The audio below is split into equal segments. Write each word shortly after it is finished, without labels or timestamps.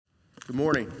Good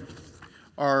morning.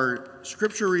 Our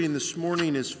scripture reading this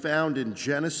morning is found in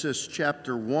Genesis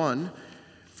chapter 1,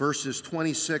 verses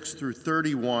 26 through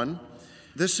 31.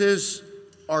 This is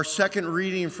our second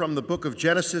reading from the book of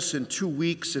Genesis in 2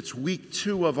 weeks. It's week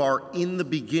 2 of our In the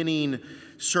Beginning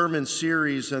sermon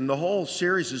series, and the whole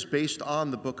series is based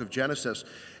on the book of Genesis.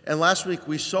 And last week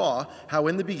we saw how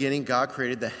in the beginning God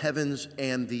created the heavens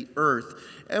and the earth.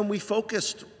 And we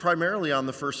focused primarily on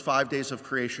the first 5 days of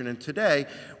creation. And today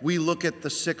we look at the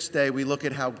sixth day. We look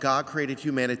at how God created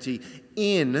humanity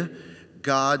in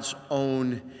God's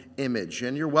own image.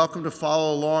 And you're welcome to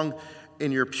follow along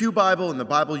in your pew Bible, in the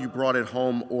Bible you brought at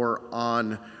home, or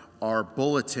on our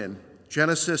bulletin.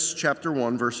 Genesis chapter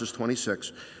 1, verses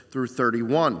 26 through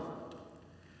 31.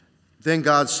 Then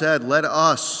God said, "Let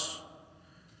us,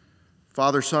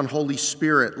 Father, Son, Holy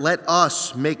Spirit, let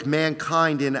us make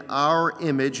mankind in our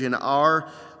image, in our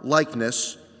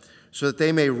likeness, so that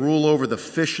they may rule over the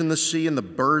fish in the sea and the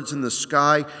birds in the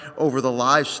sky, over the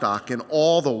livestock and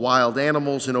all the wild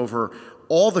animals, and over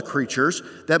all the creatures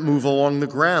that move along the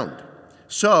ground."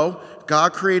 So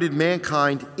God created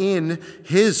mankind in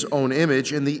his own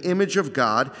image. In the image of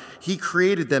God, he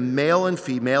created them, male and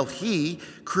female. He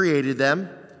created them.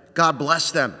 God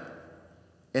blessed them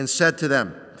and said to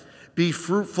them, "Be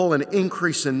fruitful and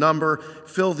increase in number,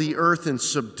 fill the earth and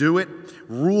subdue it,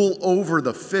 rule over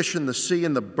the fish in the sea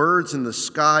and the birds in the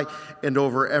sky, and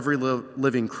over every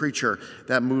living creature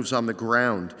that moves on the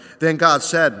ground." Then God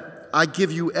said, "I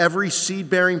give you every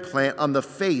seed-bearing plant on the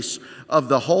face of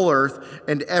the whole earth,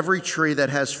 and every tree that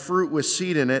has fruit with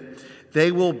seed in it.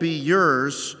 They will be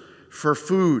yours for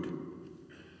food.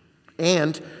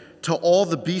 And to all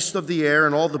the beasts of the air,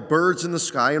 and all the birds in the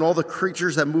sky, and all the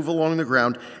creatures that move along the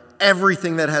ground,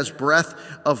 everything that has breath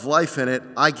of life in it,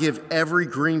 I give every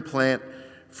green plant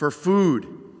for food."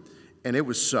 And it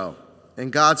was so.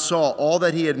 And God saw all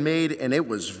that he had made, and it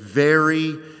was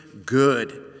very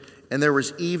good. And there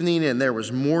was evening and there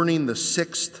was morning the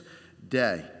sixth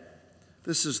day.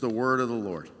 This is the word of the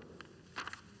Lord.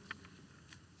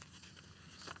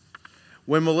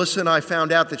 When Melissa and I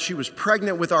found out that she was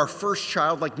pregnant with our first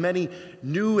child, like many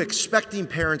new expecting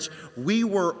parents, we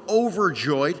were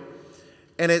overjoyed.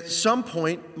 And at some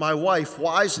point, my wife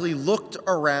wisely looked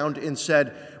around and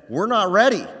said, "We're not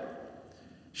ready."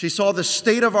 She saw the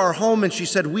state of our home and she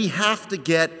said, "We have to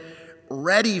get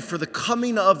ready for the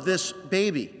coming of this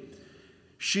baby."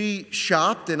 She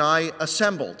shopped and I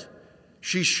assembled.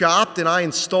 She shopped and I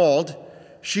installed.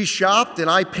 She shopped and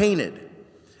I painted.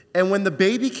 And when the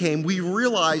baby came, we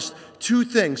realized two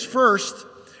things. First,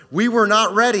 we were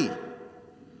not ready.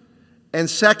 And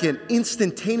second,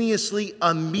 instantaneously,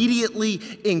 immediately,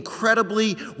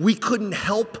 incredibly, we couldn't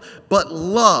help but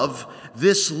love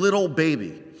this little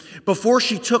baby. Before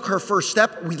she took her first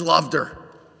step, we loved her.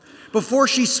 Before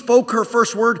she spoke her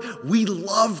first word, we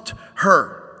loved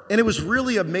her. And it was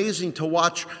really amazing to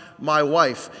watch my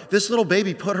wife. This little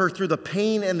baby put her through the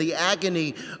pain and the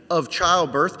agony of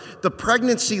childbirth. The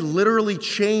pregnancy literally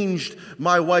changed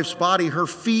my wife's body. Her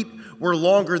feet were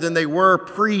longer than they were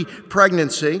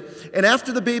pre-pregnancy. And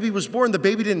after the baby was born, the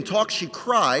baby didn't talk, she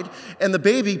cried. And the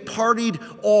baby partied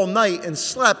all night and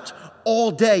slept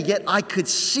all day. Yet I could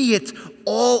see it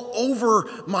all over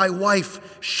my wife.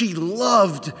 She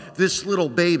loved this little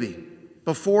baby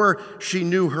before she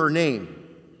knew her name.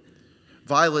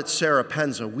 Violet Sarah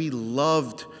Penza, we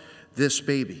loved this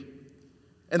baby.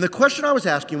 And the question I was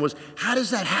asking was, how does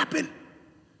that happen?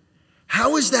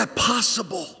 How is that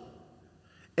possible?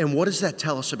 And what does that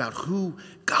tell us about who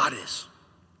God is?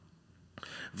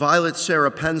 Violet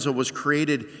Sarah Penza was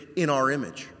created in our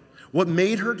image. What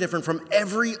made her different from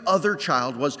every other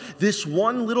child was this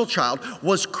one little child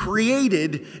was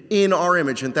created in our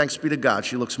image. And thanks be to God,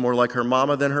 she looks more like her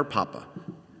mama than her papa.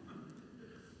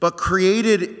 But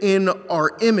created in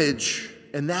our image,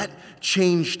 and that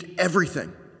changed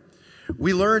everything.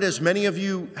 We learned, as many of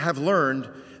you have learned,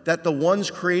 that the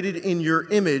ones created in your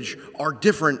image are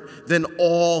different than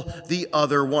all the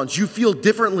other ones. You feel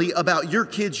differently about your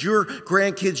kids, your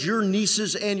grandkids, your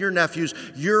nieces and your nephews,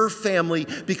 your family,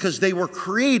 because they were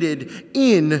created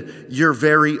in your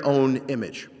very own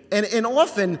image. And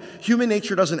often, human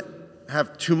nature doesn't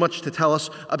have too much to tell us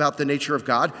about the nature of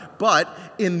God, but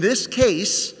in this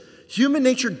case, human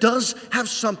nature does have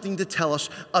something to tell us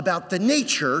about the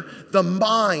nature, the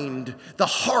mind, the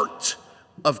heart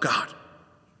of God.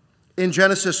 In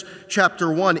Genesis chapter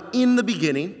 1, in the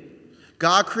beginning,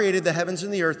 God created the heavens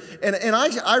and the earth. And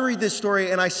I read this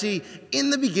story and I see, in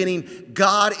the beginning,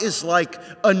 God is like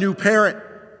a new parent.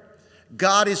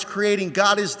 God is creating,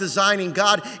 God is designing,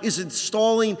 God is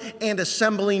installing and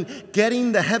assembling,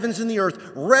 getting the heavens and the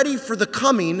earth ready for the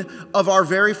coming of our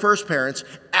very first parents,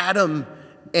 Adam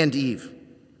and Eve.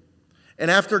 And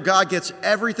after God gets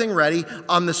everything ready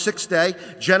on the sixth day,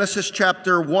 Genesis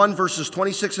chapter 1, verses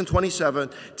 26 and 27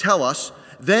 tell us,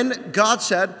 then God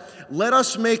said, let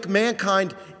us make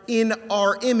mankind in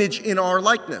our image, in our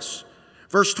likeness.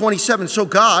 Verse 27, so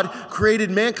God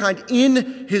created mankind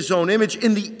in his own image.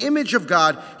 In the image of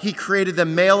God, he created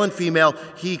them, male and female.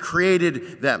 He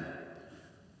created them.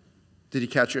 Did you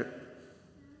catch it?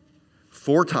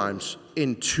 4 times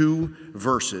in 2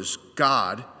 verses,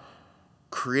 God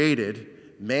created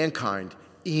mankind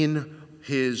in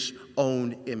his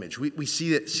own image. We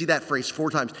see that phrase 4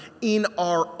 times. In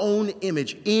our own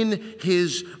image, in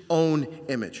his own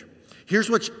image. Here's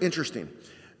what's interesting.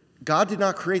 God did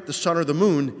not create the sun or the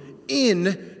moon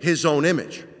in his own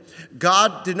image.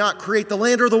 God did not create the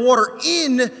land or the water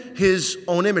in his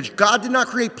own image. God did not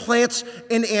create plants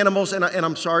and animals, and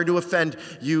I'm sorry to offend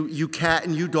you cat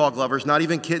and you dog lovers, not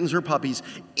even kittens or puppies,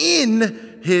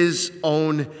 in his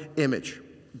own image.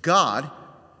 God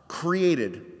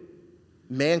created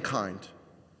mankind,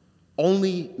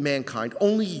 only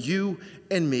you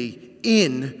and me,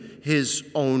 in his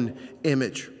own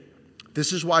image.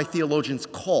 This is why theologians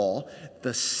call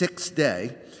the 6th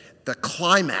day the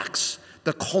climax,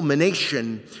 the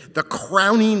culmination, the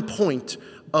crowning point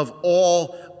of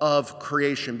all of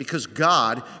creation, because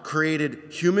God created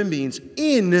human beings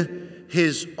in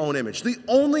his own image. The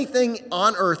only thing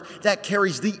on earth that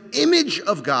carries the image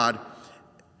of God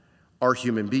are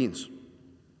human beings.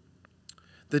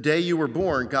 The day you were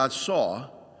born, God saw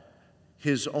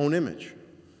his own image.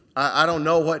 I don't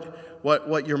know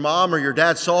what your mom or your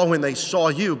dad saw when they saw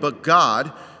you, but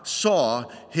God saw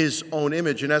his own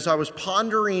image. And as I was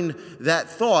pondering that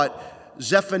thought,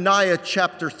 Zephaniah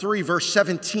chapter 3, verse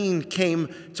 17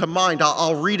 came to mind.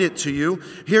 I'll read it to you.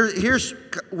 Here's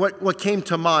what came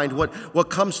to mind, what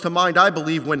comes to mind, I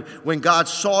believe, when God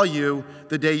saw you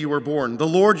the day you were born. The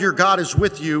Lord your God is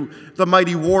with you, the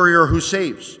mighty warrior who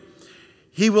saves.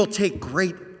 He will take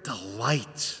great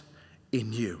delight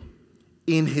in you.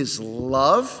 In his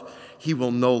love, he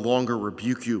will no longer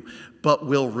rebuke you, but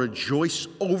will rejoice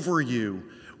over you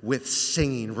with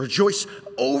singing. Rejoice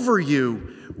over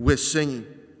you with singing.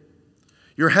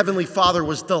 Your heavenly Father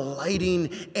was delighting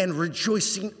and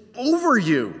rejoicing over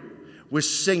you with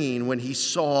singing when he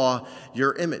saw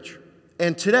your image.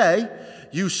 And today,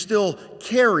 you still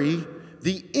carry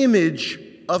the image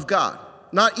of God.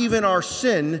 Not even our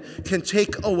sin can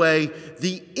take away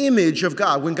the image of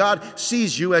God. When God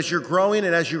sees you as you're growing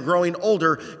and as you're growing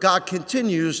older, God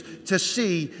continues to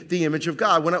see the image of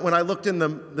God. When I looked in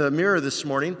the mirror this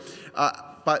morning,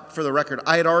 but for the record,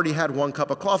 I had already had 1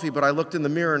 cup of coffee, but I looked in the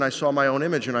mirror and I saw my own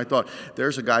image and I thought,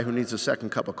 there's a guy who needs a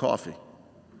 2nd cup of coffee.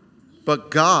 But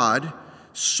God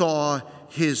saw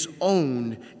his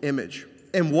own image.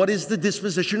 And what is the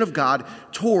disposition of God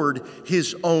toward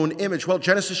his own image? Well,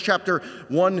 Genesis chapter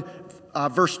 1,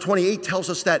 verse 28 tells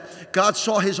us that God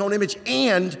saw his own image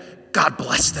and God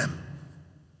blessed them.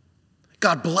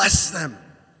 God blessed them.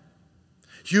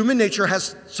 Human nature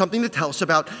has something to tell us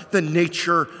about the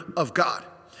nature of God.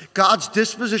 God's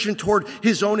disposition toward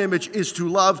his own image is to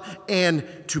love and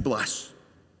to bless.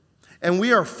 And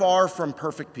we are far from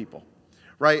perfect people,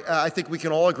 right? I think we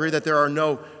can all agree that there are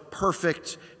no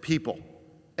perfect people.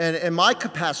 And my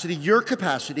capacity, your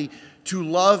capacity to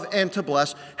love and to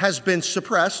bless has been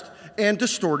suppressed and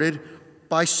distorted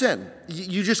by sin.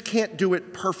 You just can't do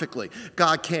it perfectly.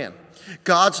 God can.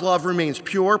 God's love remains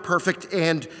pure, perfect,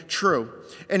 and true.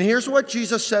 And here's what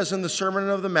Jesus says in the Sermon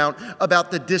on the Mount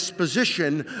about the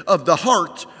disposition of the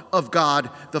heart of God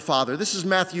the Father. This is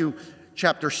Matthew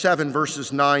chapter 7,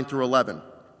 verses 9 through 11.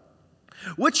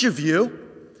 Which of you,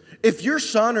 if your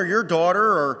son or your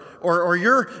daughter or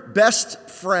your best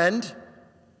friend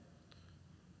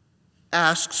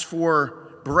asks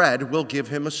for bread, will give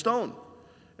him a stone?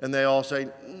 And they all say,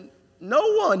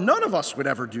 none of us would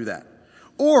ever do that.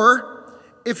 Or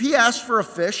if he asks for a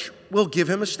fish, we'll give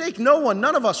him a steak.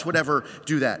 None of us would ever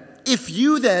do that. If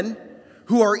you then,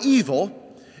 who are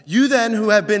evil, you then who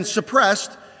have been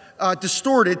suppressed,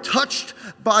 distorted, touched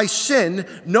by sin,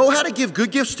 know how to give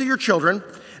good gifts to your children,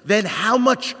 then how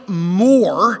much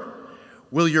more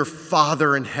will your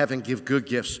Father in heaven give good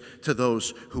gifts to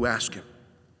those who ask him?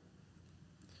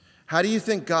 How do you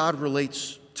think God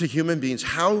relates to human beings?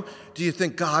 How do you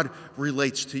think God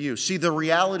relates to you? See, the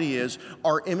reality is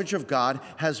our image of God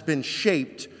has been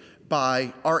shaped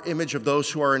by our image of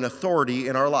those who are in authority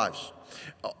in our lives.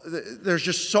 There's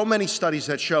just so many studies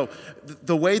that show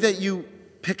the way that you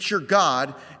picture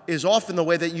God is often the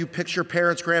way that you picture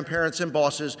parents, grandparents, and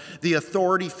bosses, the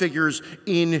authority figures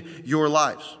in your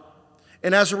lives.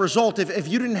 And as a result, if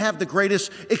you didn't have the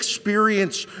greatest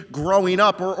experience growing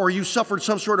up, or you suffered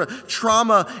some sort of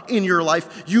trauma in your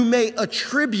life, you may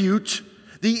attribute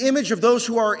the image of those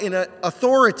who are in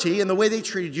authority and the way they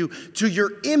treated you to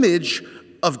your image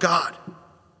of God.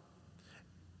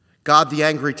 God, the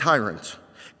angry tyrant.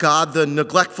 God, the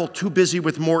neglectful, too busy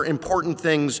with more important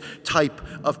things type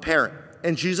of parent.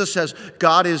 And Jesus says,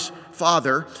 God is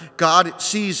Father. God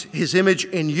sees his image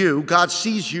in you. God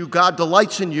sees you. God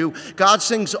delights in you. God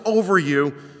sings over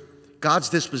you. God's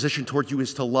disposition toward you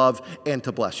is to love and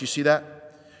to bless. You see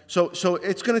that? So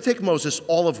it's going to take Moses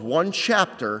all of one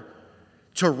chapter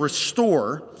to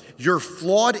restore your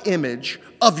flawed image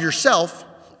of yourself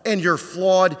and your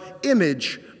flawed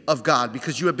image of God,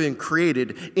 because you have been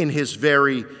created in his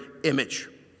very image.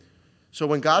 So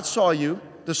when God saw you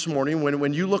this morning,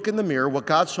 when you look in the mirror, what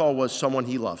God saw was someone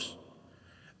he loves.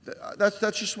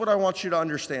 That's just what I want you to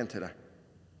understand today.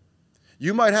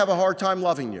 You might have a hard time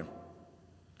loving you.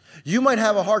 You might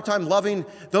have a hard time loving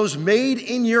those made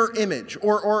in your image,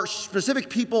 or specific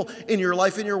people in your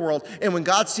life, in your world. And when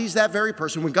God sees that very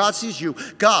person, when God sees you,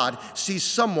 God sees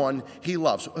someone he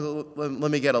loves.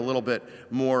 Let me get a little bit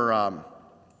more,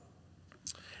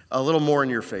 in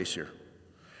your face here.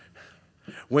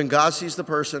 When God sees the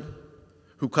person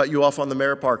who cut you off on the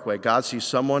Merritt Parkway, God sees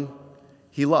someone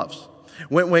he loves.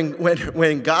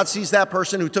 When God sees that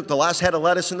person who took the last head of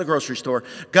lettuce in the grocery store,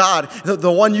 God,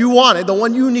 the one you wanted, the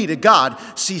one you needed, God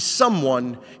sees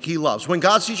someone he loves. When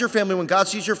God sees your family, when God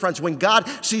sees your friends, when God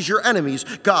sees your enemies,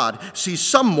 God sees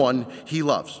someone he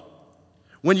loves.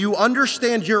 When you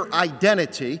understand your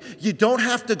identity, you don't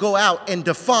have to go out and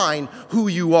define who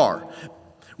you are.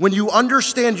 When you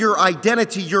understand your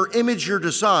identity, your image, your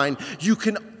design, you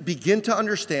can begin to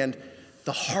understand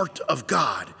the heart of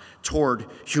God toward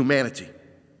humanity.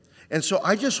 And so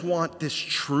I just want this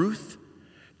truth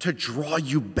to draw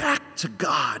you back to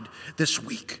God this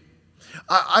week.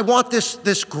 I want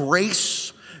this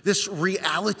grace, this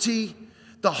reality,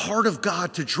 the heart of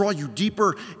God to draw you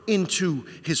deeper into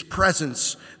his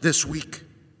presence this week.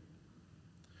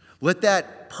 Let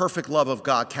that perfect love of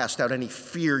God cast out any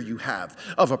fear you have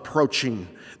of approaching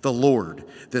the Lord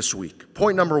this week.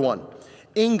 Point number one,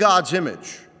 in God's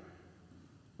image,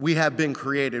 we have been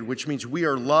created, which means we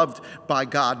are loved by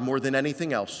God more than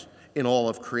anything else in all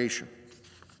of creation.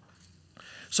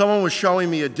 Someone was showing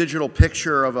me a digital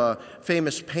picture of a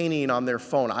famous painting on their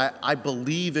phone. I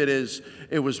believe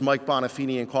it was Mike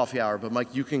Bonafini in Coffee Hour, but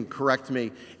Mike, you can correct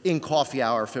me in Coffee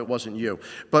Hour if it wasn't you.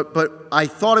 But I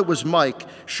thought it was Mike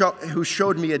who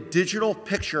showed me a digital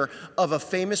picture of a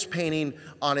famous painting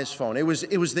on his phone. It was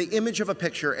the image of a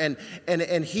picture,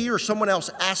 and he or someone else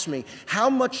asked me, how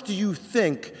much do you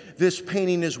think this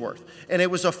painting is worth? And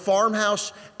it was a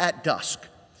farmhouse at dusk.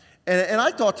 And I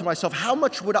thought to myself, how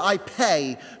much would I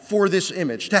pay for this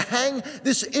image, to hang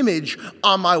this image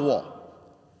on my wall?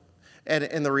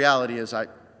 And the reality is I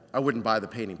wouldn't buy the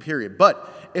painting, period.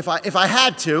 But if I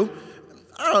had to,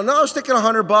 I don't know, I was thinking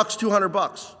 $100,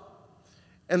 $200.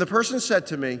 And the person said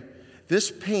to me,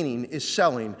 this painting is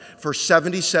selling for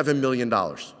 $77 million.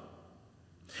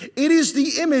 It is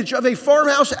the image of a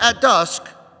farmhouse at dusk.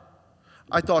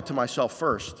 I thought to myself,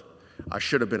 first, I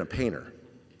should have been a painter.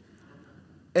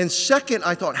 And second,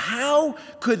 I thought, how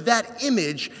could that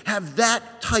image have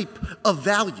that type of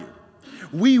value?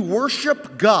 We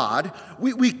worship God.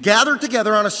 We gather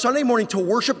together on a Sunday morning to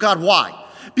worship God. Why?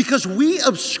 Because we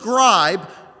ascribe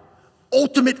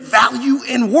ultimate value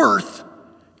and worth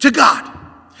to God.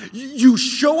 You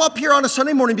show up here on a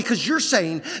Sunday morning because you're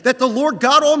saying that the Lord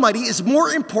God Almighty is more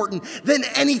important than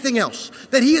anything else,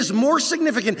 that he is more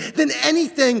significant than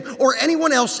anything or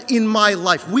anyone else in my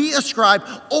life. We ascribe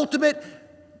ultimate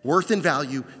worth and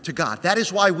value to God. That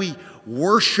is why we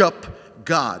worship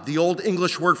God. The old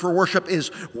English word for worship is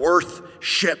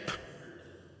worthship.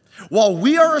 While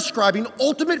we are ascribing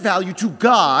ultimate value to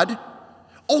God,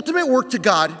 ultimate worth to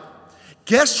God,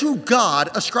 guess who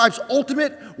God ascribes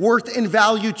ultimate worth and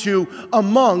value to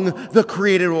among the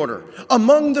created order?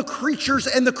 Among the creatures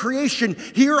and the creation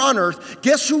here on earth,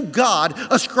 guess who God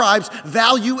ascribes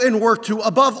value and worth to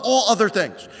above all other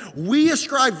things? We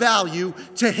ascribe value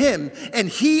to him, and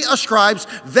he ascribes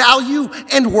value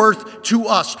and worth to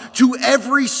us, to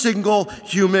every single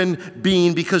human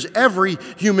being, because every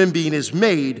human being is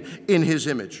made in his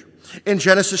image. In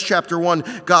Genesis chapter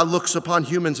 1, God looks upon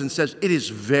humans and says, it is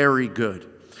very good.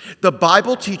 The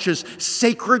Bible teaches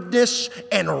sacredness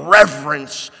and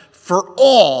reverence for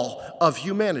all of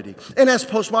humanity. And as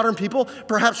postmodern people,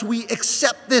 perhaps we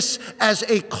accept this as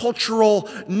a cultural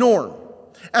norm.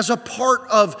 as a part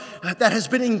of that has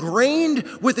been ingrained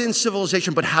within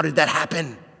civilization. But how did that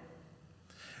happen?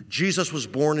 Jesus was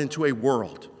born into a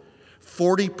world.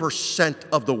 40%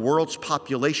 of the world's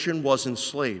population was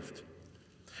enslaved.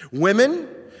 Women,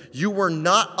 you were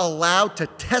not allowed to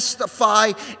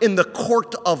testify in the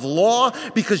court of law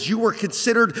because you were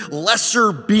considered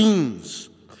lesser beings.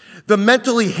 The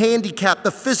mentally handicapped,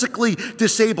 the physically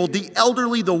disabled, the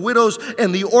elderly, the widows,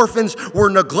 and the orphans were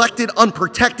neglected,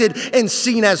 unprotected, and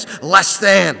seen as less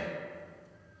than.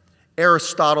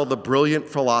 Aristotle, the brilliant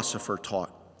philosopher,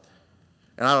 taught.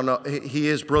 And I don't know, he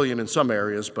is brilliant in some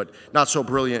areas, but not so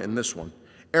brilliant in this one.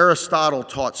 Aristotle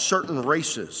taught certain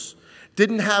races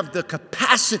didn't have the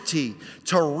capacity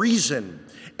to reason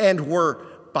and were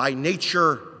by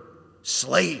nature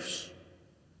slaves.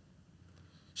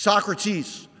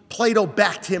 Socrates, Plato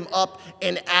backed him up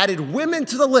and added women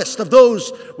to the list of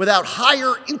those without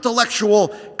higher intellectual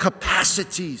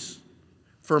capacities.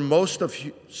 For most of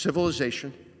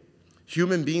civilization,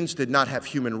 human beings did not have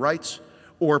human rights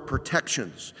or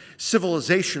protections.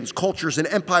 Civilizations, cultures, and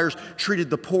empires treated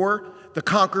the poor, the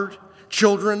conquered,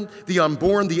 children, the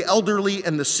unborn, the elderly,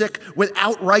 and the sick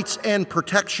without rights and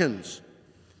protections.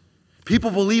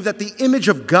 People believe that the image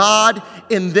of God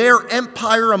in their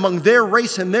empire, among their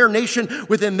race and their nation,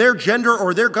 within their gender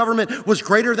or their government, was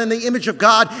greater than the image of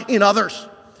God in others.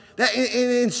 That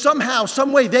in somehow,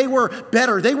 some way, they were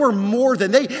better. They were more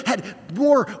than, they had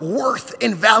more worth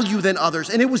and value than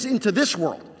others. And it was into this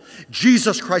world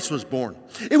Jesus Christ was born.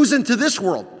 It was into this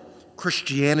world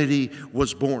Christianity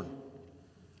was born.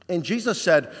 And Jesus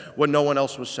said what no one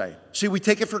else was saying. See, we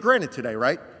take it for granted today,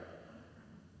 right?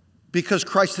 Because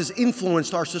Christ has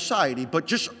influenced our society. But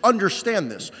just understand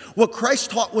this. What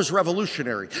Christ taught was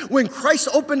revolutionary. When Christ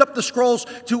opened up the scrolls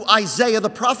to Isaiah, the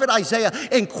prophet Isaiah,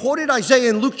 and quoted Isaiah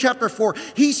in Luke chapter 4,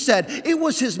 he said it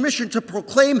was his mission to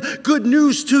proclaim good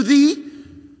news to thee.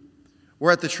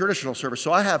 We're at the traditional service,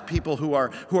 so I have people who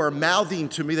are mouthing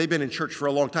to me. They've been in church for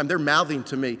a long time. They're mouthing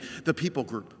to me, the people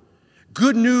group.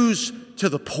 Good news to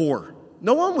the poor.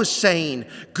 No one was saying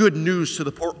good news to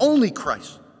the poor, only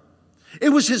Christ. It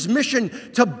was his mission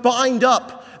to bind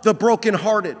up the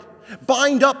brokenhearted,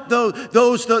 bind up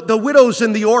the widows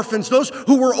and the orphans, those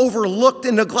who were overlooked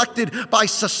and neglected by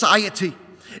society.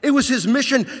 It was his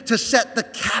mission to set the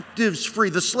captives free,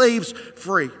 the slaves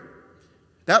free.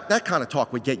 That kind of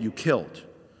talk would get you killed.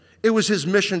 It was his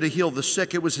mission to heal the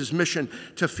sick. It was his mission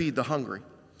to feed the hungry.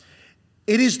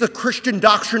 It is the Christian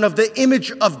doctrine of the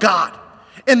image of God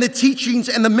and the teachings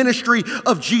and the ministry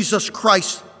of Jesus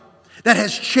Christ that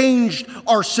has changed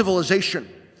our civilization.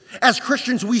 As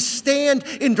Christians, we stand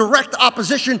in direct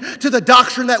opposition to the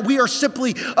doctrine that we are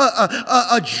simply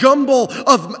a jumble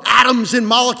of atoms and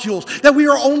molecules, that we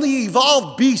are only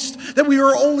evolved beasts, that we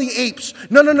are only apes.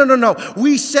 No.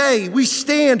 We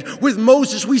stand with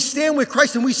Moses, we stand with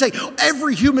Christ, and we say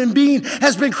every human being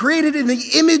has been created in the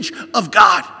image of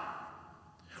God.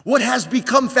 What has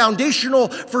become foundational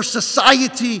for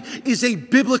society is a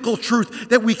biblical truth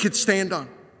that we could stand on.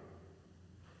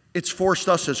 It's forced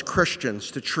us as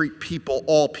Christians to treat people,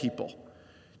 all people,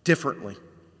 differently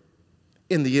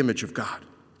in the image of God.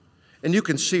 And you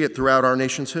can see it throughout our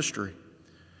nation's history.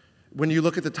 When you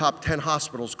look at the top 10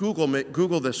 hospitals, Google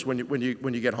this when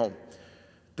you get home.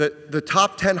 The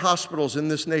top 10 hospitals in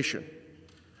this nation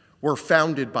were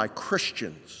founded by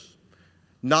Christians.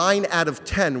 9 out of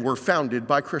 10 were founded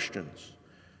by Christians.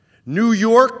 New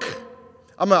York,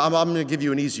 I'm going to give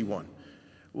you an easy one.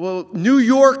 Well, New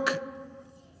York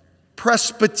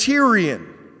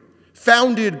Presbyterian,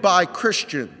 founded by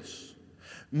Christians.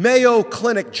 Mayo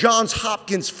Clinic, Johns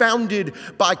Hopkins, founded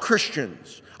by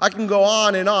Christians. I can go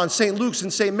on and on. St. Luke's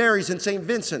and St. Mary's and St.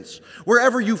 Vincent's,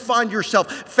 wherever you find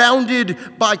yourself, founded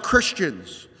by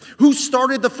Christians. Who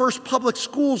started the first public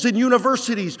schools and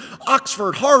universities?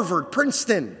 Oxford, Harvard,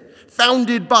 Princeton,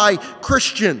 founded by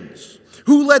Christians.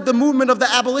 Who led the movement of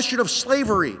the abolition of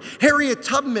slavery? Harriet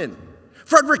Tubman,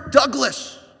 Frederick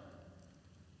Douglass,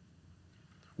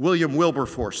 William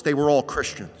Wilberforce. They were all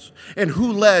Christians. And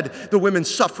who led the women's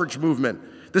suffrage movement?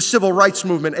 The civil rights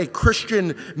movement. A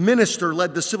Christian minister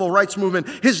led the civil rights movement.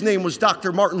 His name was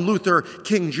Dr. Martin Luther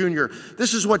King Jr.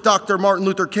 This is what Dr. Martin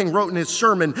Luther King wrote in his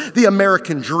sermon, The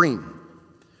American Dream.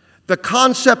 The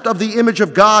concept of the image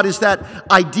of God is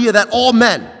that idea that all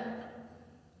men,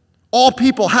 all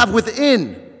people have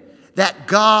within that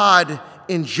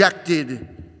God-injected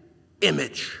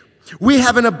image. We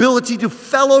have an ability to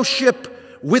fellowship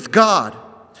with God.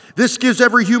 This gives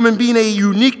every human being a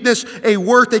uniqueness, a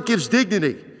worth that gives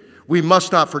dignity. We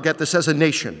must not forget this as a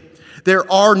nation. There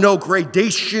are no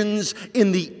gradations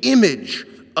in the image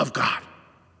of God.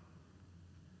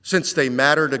 Since they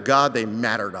matter to God, they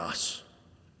matter to us.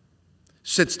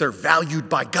 Since they're valued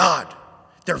by God,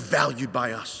 they're valued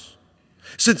by us.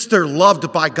 Since they're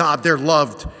loved by God, they're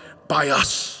loved by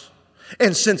us.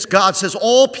 And since God says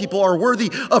all people are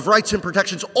worthy of rights and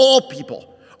protections, all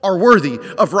people are worthy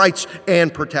of rights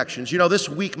and protections. You know, this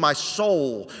week my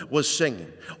soul was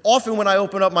singing. Often when I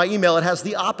open up my email, it has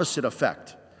the opposite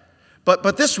effect.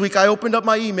 But this week I opened up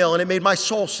my email and it made my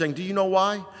soul sing. Do you know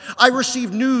why? I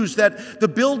received news that the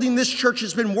building this church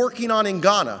has been working on in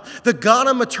Ghana, the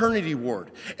Ghana Maternity Ward,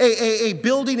 a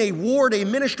building, a ward, a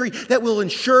ministry that will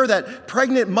ensure that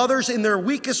pregnant mothers in their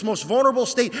weakest, most vulnerable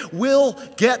state will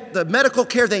get the medical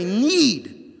care they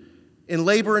need in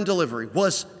labor and delivery,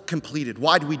 was completed.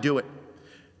 Why do we do it?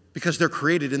 Because they're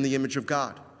created in the image of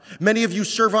God. Many of you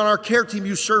serve on our care team.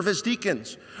 You serve as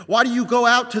deacons. Why do you go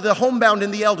out to the homebound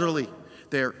and the elderly?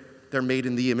 They're made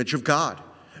in the image of God.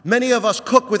 Many of us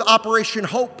cook with Operation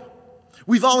Hope.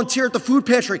 We volunteer at the food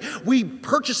pantry. We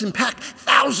purchase and pack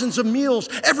thousands of meals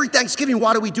every Thanksgiving.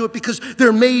 Why do we do it? Because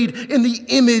they're made in the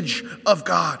image of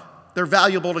God. They're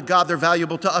valuable to God. They're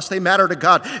valuable to us. They matter to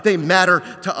God. They matter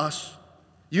to us.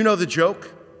 You know the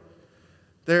joke.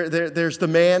 There's the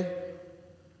man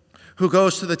who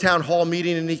goes to the town hall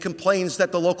meeting and he complains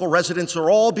that the local residents are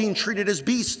all being treated as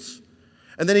beasts.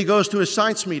 And then he goes to his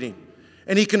science meeting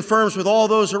and he confirms with all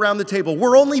those around the table,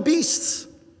 we're only beasts.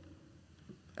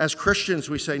 As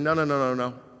Christians, we say,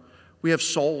 no. We have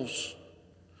souls.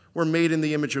 We're made in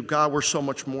the image of God. We're so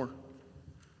much more.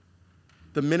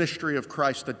 The ministry of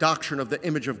Christ, the doctrine of the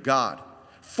image of God,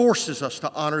 forces us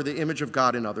to honor the image of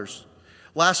God in others.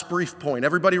 Last brief point.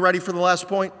 Everybody ready for the last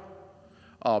point?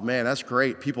 Oh, man, that's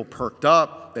great. People perked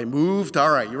up. They moved. All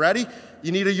right, you ready?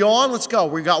 You need a yawn? Let's go.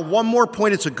 We got one more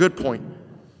point. It's a good point.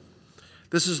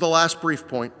 This is the last brief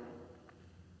point.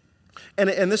 And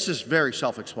this is very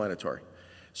self-explanatory.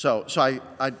 So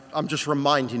I'm just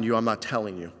reminding you. I'm not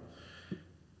telling you.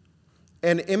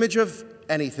 An image of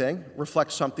anything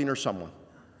reflects something or someone.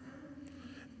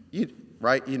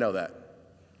 Right? You know that.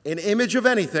 An image of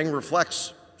anything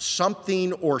reflects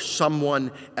something or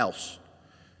someone else.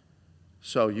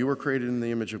 So you were created in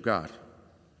the image of God.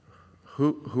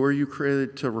 Who are you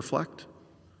created to reflect?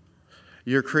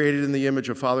 You're created in the image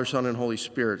of Father, Son, and Holy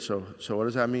Spirit. So what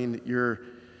does that mean? You're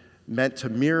meant to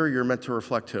mirror, you're meant to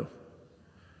reflect who?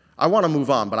 I want to move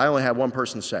on, but I only had one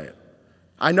person say it.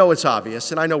 I know it's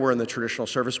obvious, and I know we're in the traditional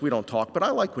service, we don't talk, but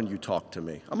I like when you talk to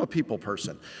me. I'm a people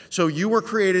person. So you were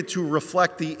created to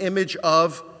reflect the image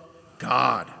of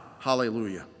God.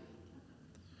 Hallelujah.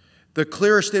 The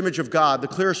clearest image of God, the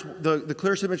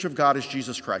clearest image of God is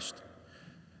Jesus Christ.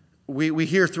 We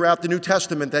hear throughout the New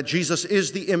Testament that Jesus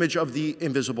is the image of the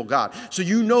invisible God. So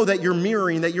you know that you're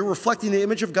mirroring, that you're reflecting the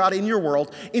image of God in your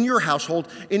world, in your household,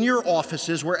 in your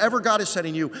offices, wherever God is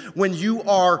sending you, when you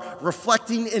are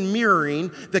reflecting and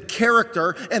mirroring the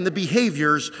character and the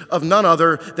behaviors of none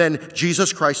other than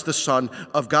Jesus Christ, the Son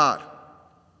of God.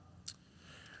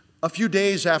 A few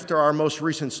days after our most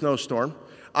recent snowstorm,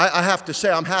 I have to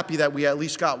say I'm happy that we at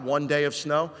least got one day of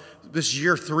snow. This is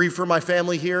year 3 for my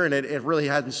family here, and it really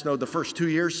hadn't snowed the first 2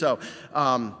 years, so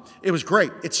it was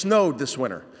great. It snowed this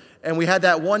winter, and we had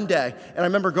that one day, and I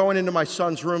remember going into my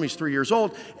son's room. He's 3 years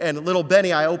old, and little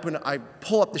Benny, I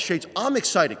pull up the shades. I'm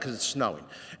excited because it's snowing.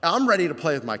 I'm ready to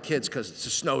play with my kids because it's a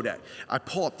snow day. I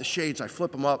pull up the shades, I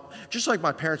flip them up, just like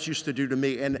my parents used to do to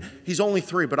me, and he's only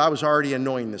 3, but I was already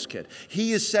annoying this kid.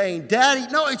 He is saying, "Daddy,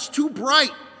 no, it's too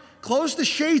bright. Close the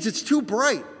shades, it's too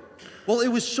bright." Well, it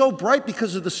was so bright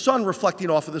because of the sun reflecting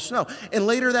off of the snow. And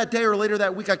later that day or later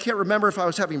that week, I can't remember if I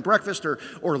was having breakfast or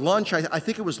lunch. I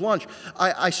think it was lunch.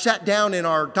 I sat down in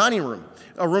our dining room,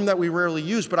 a room that we rarely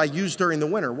use, but I use during the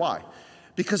winter. Why?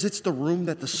 Because it's the room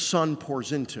that the sun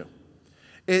pours into.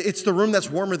 It's the room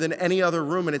that's warmer than any other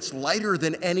room, and it's lighter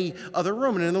than any other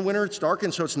room. And in the winter, it's dark,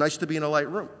 and so it's nice to be in a light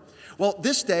room. Well,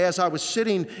 this day, as I was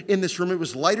sitting in this room, it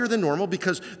was lighter than normal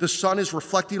because the sun is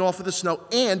reflecting off of the snow.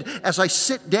 And as I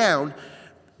sit down,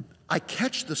 I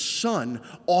catch the sun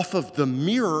off of the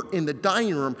mirror in the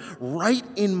dining room right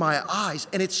in my eyes.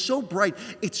 And it's so bright,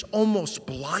 it's almost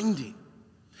blinding.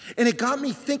 And it got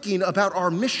me thinking about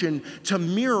our mission to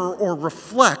mirror or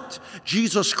reflect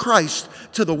Jesus Christ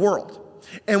to the world.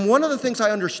 And one of the things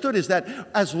I understood is that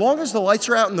as long as the lights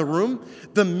are out in the room,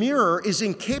 the mirror is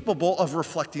incapable of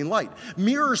reflecting light.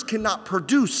 Mirrors cannot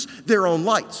produce their own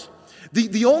lights.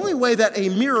 The only way that a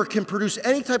mirror can produce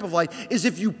any type of light is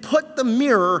if you put the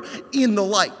mirror in the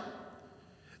light.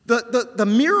 The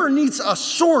mirror needs a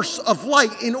source of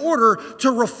light in order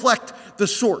to reflect the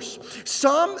source.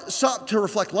 To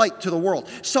reflect light to the world.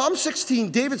 Psalm 16,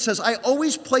 David says, "I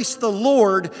always place the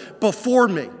Lord before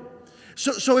me."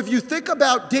 So if you think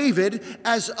about David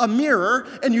as a mirror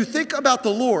and you think about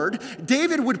the Lord,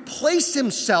 David would place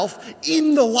himself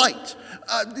in the light.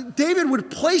 David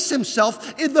would place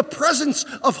himself in the presence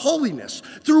of holiness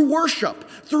through worship,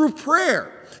 through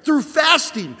prayer, through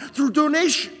fasting, through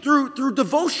donation, through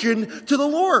devotion to the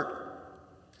Lord.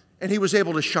 And he was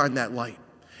able to shine that light.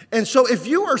 And so if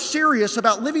you are serious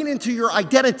about living into your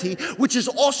identity, which is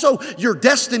also your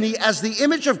destiny as the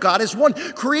image of God, as one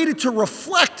created to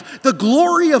reflect the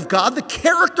glory of God, the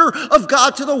character of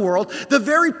God to the world, the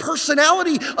very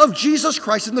personality of Jesus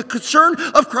Christ and the concern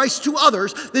of Christ to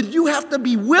others, then you have to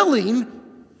be willing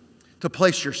to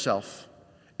place yourself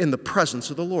in the presence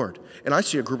of the Lord. And I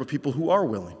see a group of people who are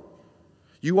willing.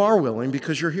 You are willing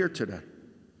because you're here today.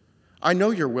 I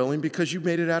know you're willing because you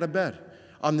made it out of bed.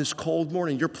 On this cold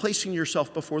morning, you're placing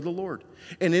yourself before the Lord.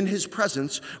 And in his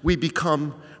presence, we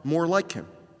become more like him.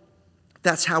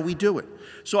 That's how we do it.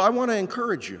 So I want to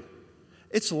encourage you.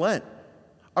 It's Lent.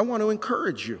 I want to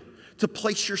encourage you to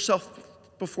place yourself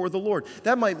before the Lord.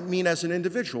 That might mean as an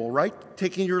individual, right?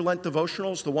 Taking your Lent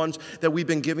devotionals, the ones that we've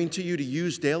been giving to you to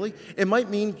use daily. It might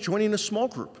mean joining a small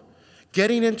group,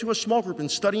 getting into a small group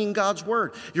and studying God's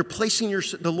word. You're placing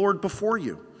the Lord before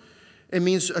you. It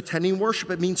means attending worship.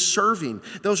 It means serving.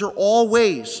 Those are all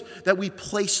ways that we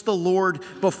place the Lord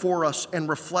before us and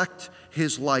reflect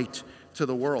his light to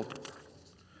the world.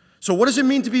 So what does it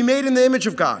mean to be made in the image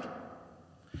of God?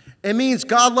 It means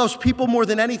God loves people more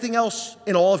than anything else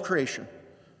in all of creation.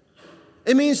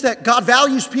 It means that God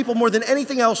values people more than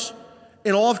anything else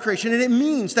in all of creation. And it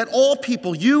means that all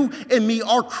people, you and me,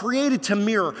 are created to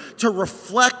mirror, to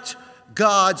reflect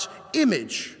God's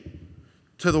image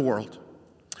to the world.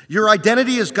 Your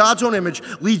identity as God's own image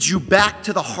leads you back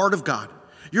to the heart of God.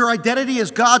 Your identity as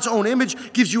God's own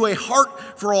image gives you a heart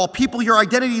for all people. Your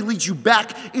identity leads you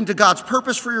back into God's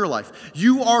purpose for your life.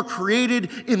 You are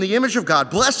created in the image of God,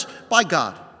 blessed by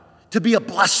God, to be a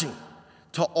blessing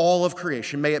to all of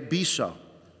creation. May it be so.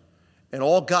 And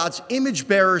all God's image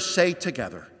bearers say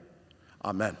together,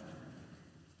 Amen.